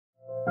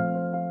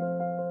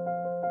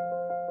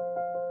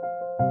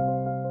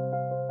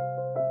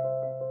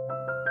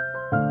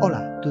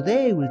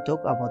Today I will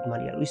talk about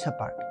María Luisa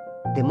Park,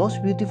 the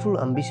most beautiful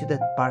and visited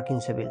park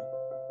in Seville.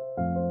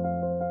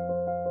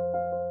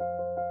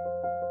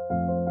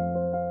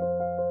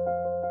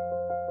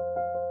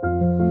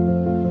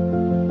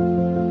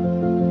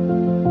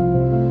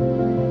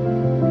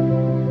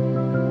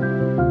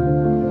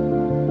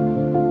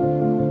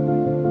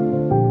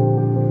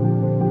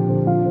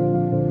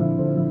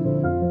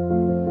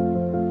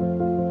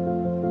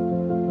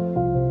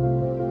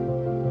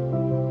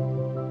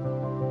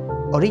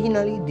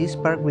 Originally, this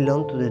park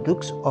belonged to the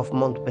Dukes of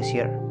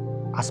Montpensier,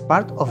 as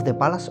part of the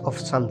Palace of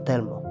San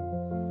Telmo.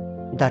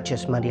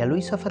 Duchess María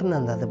Luisa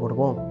Fernanda de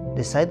Bourbon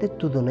decided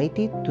to donate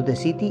it to the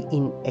city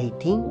in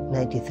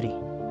 1893,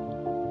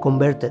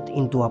 converted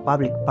into a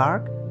public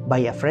park by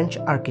a French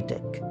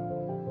architect,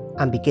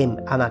 and became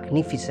a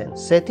magnificent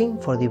setting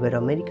for the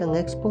Ibero-American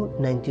Expo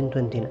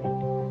 1929.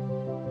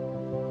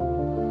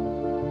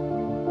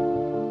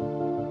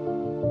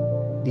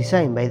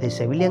 Designed by the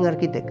Sevillian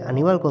architect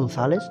Aníbal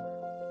González,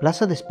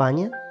 Plaza de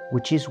España,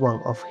 which is one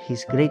of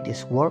his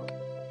greatest work,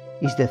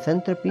 is the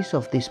centerpiece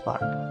of this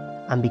park,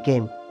 and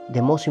became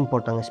the most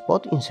important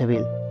spot in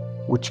Seville,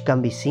 which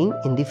can be seen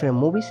in different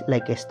movies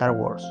like Star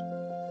Wars.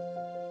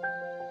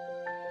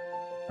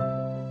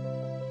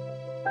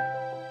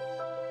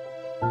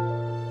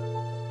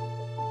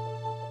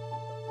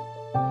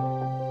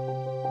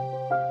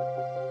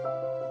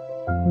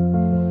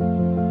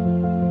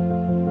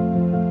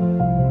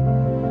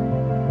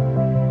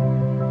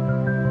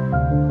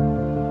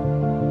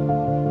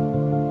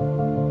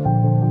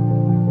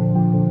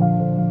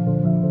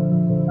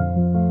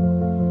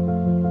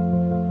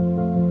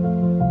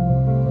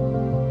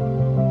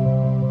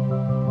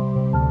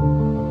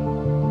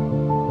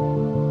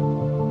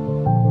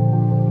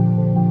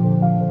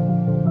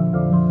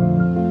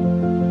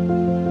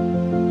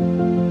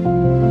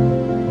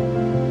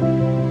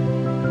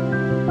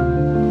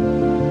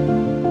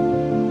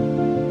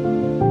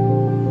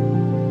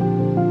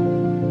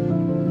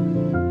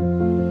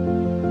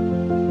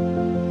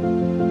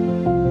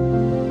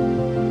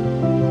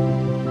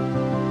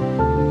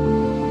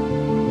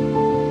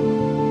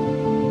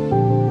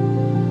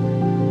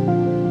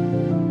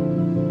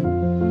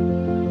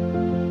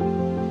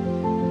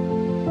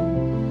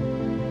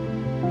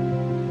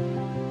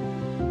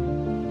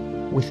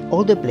 With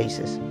all the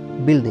places,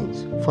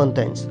 buildings,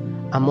 fountains,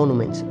 and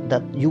monuments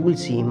that you will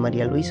see in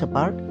María Luisa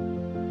Park,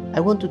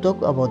 I want to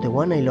talk about the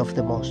one I love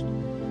the most,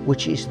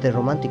 which is the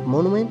romantic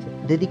monument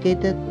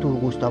dedicated to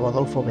Gustavo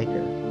Adolfo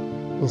Bécquer,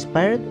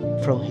 inspired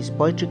from his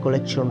poetry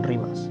collection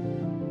Rimas.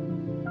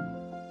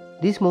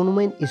 This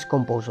monument is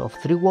composed of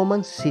three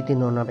women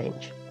sitting on a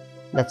bench,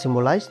 that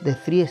symbolize the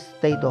three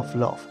states of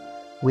love,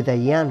 with a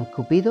young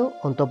Cupido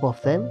on top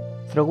of them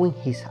throwing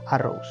his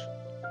arrows.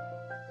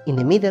 In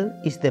the middle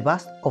is the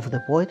bust of the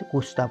poet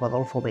Gustavo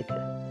Adolfo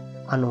Bécquer,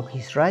 and on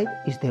his right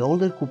is the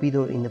older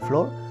Cupido in the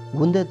floor,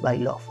 wounded by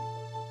love.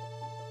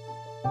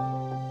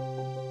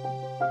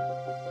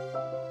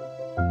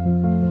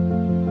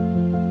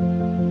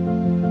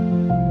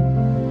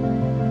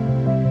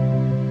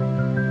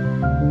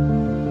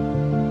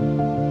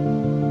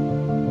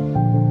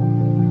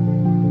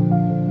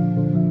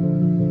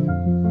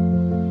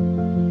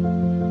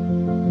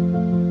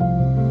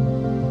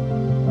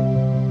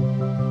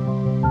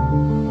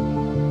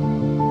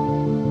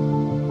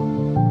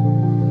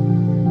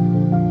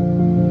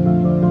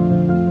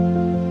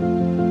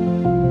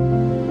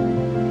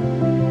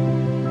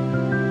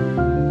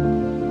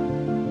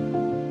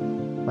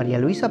 María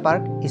Luisa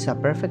Park is a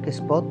perfect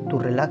spot to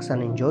relax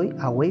and enjoy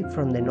away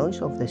from the noise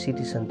of the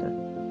city center.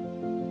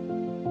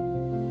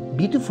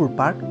 Beautiful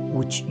park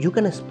which you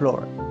can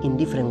explore in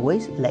different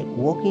ways like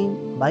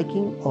walking,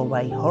 biking or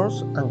by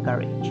horse and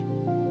carriage.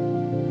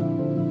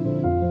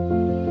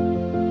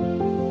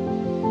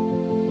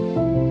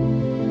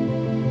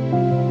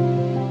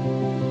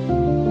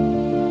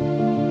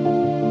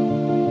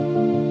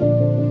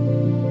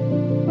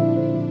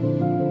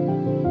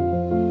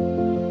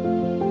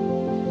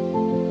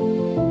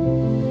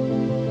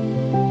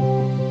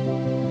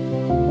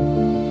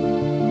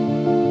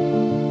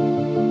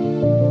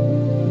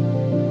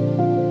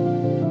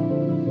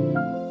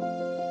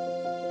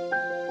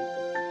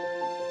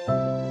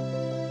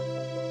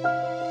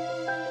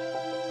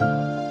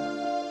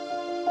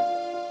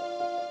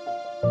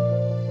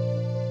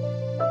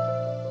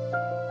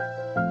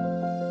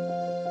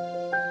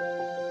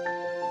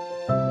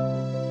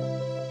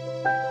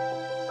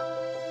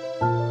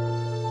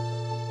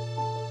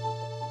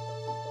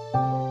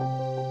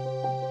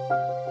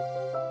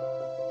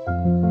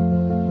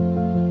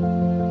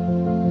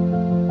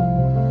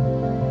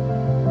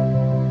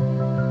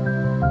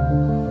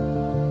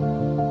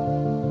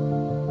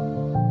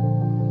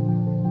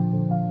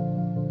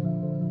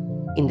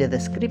 In the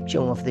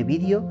description of the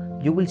video,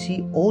 you will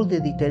see all the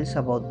details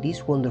about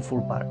this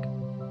wonderful park.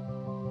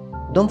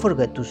 Don't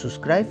forget to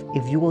subscribe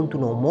if you want to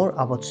know more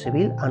about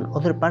Seville and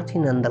other parks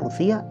in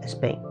Andalusia,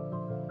 Spain.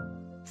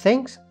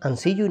 Thanks and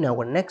see you in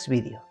our next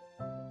video.